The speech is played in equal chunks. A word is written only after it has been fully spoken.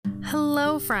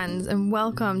Hello, friends, and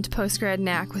welcome to Postgrad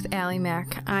Knack with Allie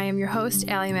Mack. I am your host,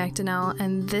 Allie McDonnell,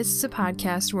 and this is a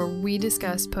podcast where we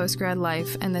discuss postgrad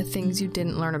life and the things you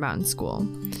didn't learn about in school.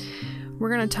 We're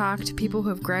going to talk to people who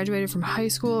have graduated from high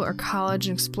school or college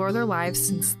and explore their lives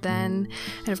since then,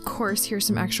 and of course, hear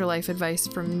some extra life advice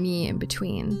from me in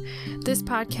between. This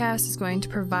podcast is going to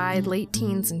provide late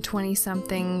teens and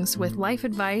 20-somethings with life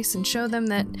advice and show them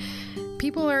that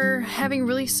people are having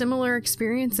really similar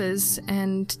experiences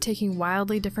and taking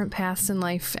wildly different paths in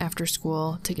life after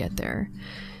school to get there.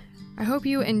 I hope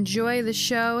you enjoy the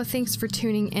show. Thanks for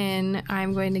tuning in.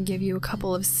 I'm going to give you a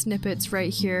couple of snippets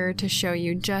right here to show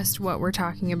you just what we're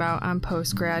talking about on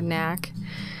Postgrad Knack.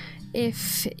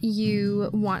 If you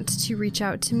want to reach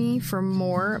out to me for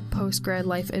more postgrad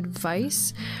life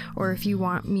advice, or if you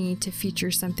want me to feature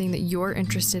something that you're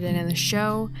interested in the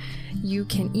show, you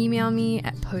can email me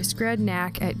at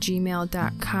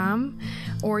postgradknack@gmail.com,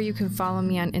 or you can follow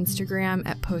me on Instagram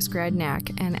at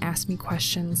postgradknack and ask me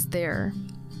questions there.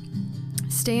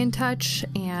 Stay in touch,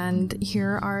 and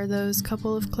here are those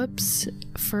couple of clips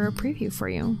for a preview for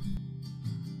you.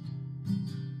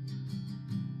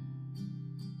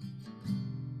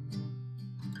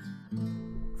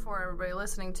 For everybody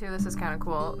listening to, this is kind of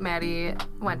cool. Maddie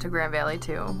went to Grand Valley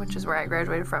too, which is where I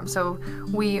graduated from. So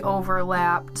we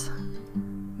overlapped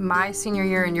my senior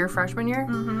year and your freshman year.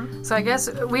 Mm-hmm. So I guess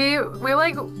we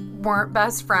like weren't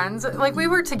best friends. Like, we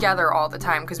were together all the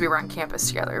time because we were on campus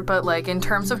together. But like, in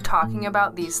terms of talking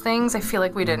about these things, I feel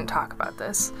like we didn't talk about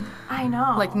this. I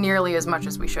know. Like, nearly as much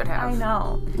as we should have. I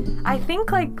know. I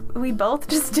think like we both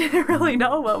just didn't really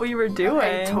know what we were doing.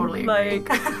 I totally agree.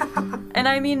 Like, and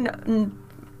I mean,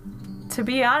 to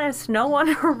be honest, no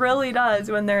one really does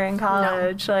when they're in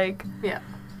college. No. Like, yeah.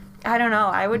 I don't know.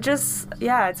 I would just,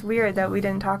 it's weird that we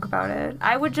didn't talk about it.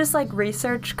 I would just like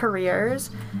research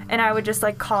careers, and I would just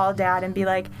like call Dad and be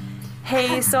like,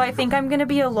 hey, so I think I'm going to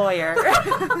be a lawyer.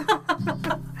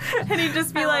 And he'd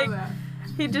just be like,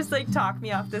 he'd just like talk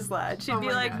me off this ledge. He'd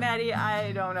be like, God. Maddie,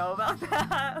 I don't know about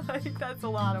that. Like, that's a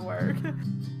lot of work.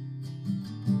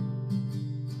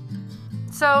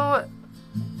 So,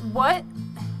 what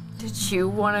did you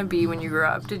want to be when you grew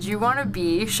up? Did you want to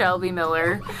be Shelby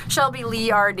Miller? Shelby Lee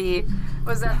Ardy?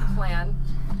 Was that the plan?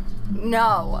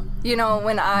 No. You know,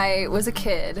 when I was a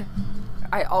kid,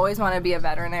 I always wanted to be a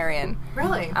veterinarian.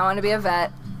 Really? I wanted to be a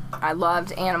vet. I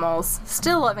loved animals.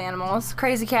 Still love animals.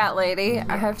 Crazy cat lady.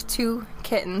 I have 2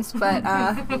 kittens, but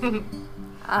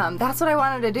that's what I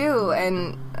wanted to do.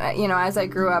 And, you know, as I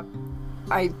grew up,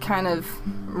 I kind of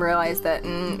realized that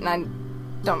I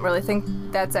don't really think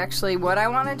that's actually what I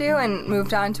want to do, and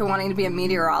moved on to wanting to be a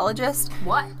meteorologist.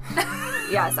 What?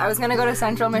 Yes, I was going to go to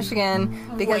Central Michigan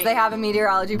because they have a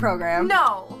meteorology program.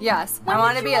 No. Yes. When I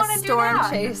want to be a storm do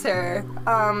chaser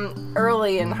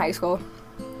early in high school.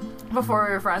 Before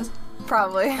we were friends?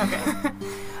 Probably. Okay.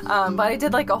 But I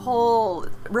did like a whole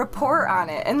report on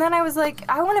it, and then I was like,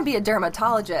 I want to be a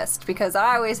dermatologist because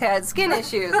I always had skin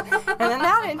issues, and then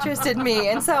that interested me,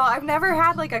 and so I've never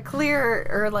had like a clear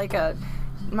or like a...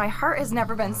 My heart has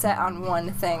never been set on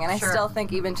one thing, and I still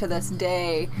think even to this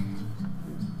day,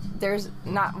 there's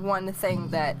not one thing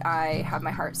that I have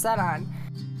my heart set on.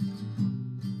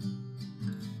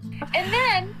 And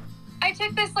then I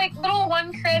took this like little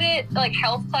 1-credit like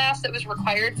health class that was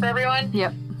required for everyone.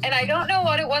 Yep. And I don't know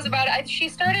what it was about it. She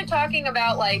started talking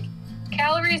about like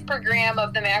calories per gram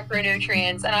of the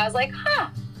macronutrients, and I was like,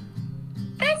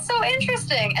 that's so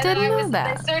interesting. And then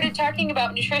I started talking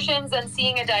about nutritions and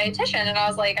seeing a dietitian, and I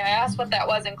was like, I asked what that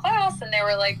was in class, and they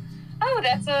were like, oh,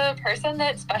 that's a person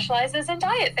that specializes in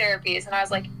diet therapies. And I was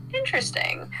like,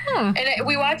 interesting. And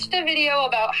we watched a video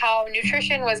about how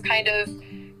nutrition was kind of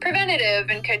preventative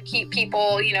and could keep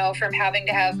people, you know, from having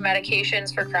to have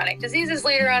medications for chronic diseases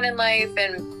later on in life.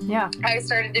 And I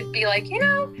started to be like, you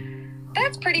know,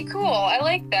 that's pretty cool. I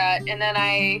like that. And then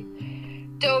I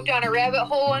dove down a rabbit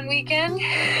hole one weekend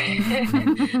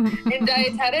in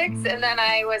dietetics, and then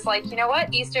I was like, you know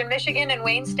what, Eastern Michigan and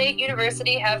Wayne State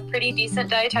University have pretty decent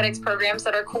dietetics programs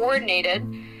that are coordinated.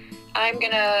 I'm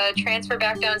gonna transfer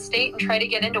back downstate and try to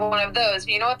get into one of those.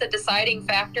 You know what the deciding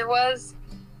factor was?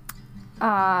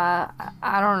 I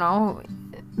don't know,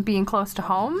 being close to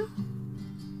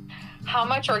home? How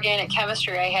much organic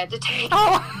chemistry I had to take.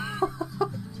 Oh.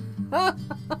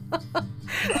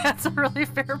 That's a really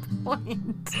fair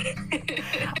point.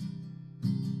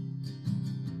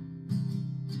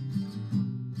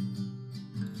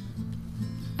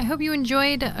 I hope you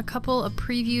enjoyed a couple of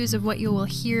previews of what you will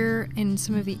hear in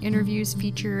some of the interviews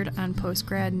featured on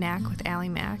Postgrad Knack with Allie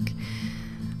Mack.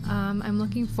 I'm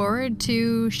looking forward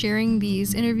to sharing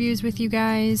these interviews with you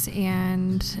guys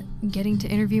and getting to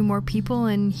interview more people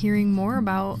and hearing more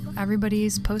about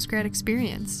everybody's post-grad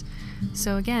experience.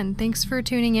 So again, thanks for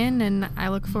tuning in, and I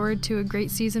look forward to a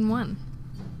great season 1.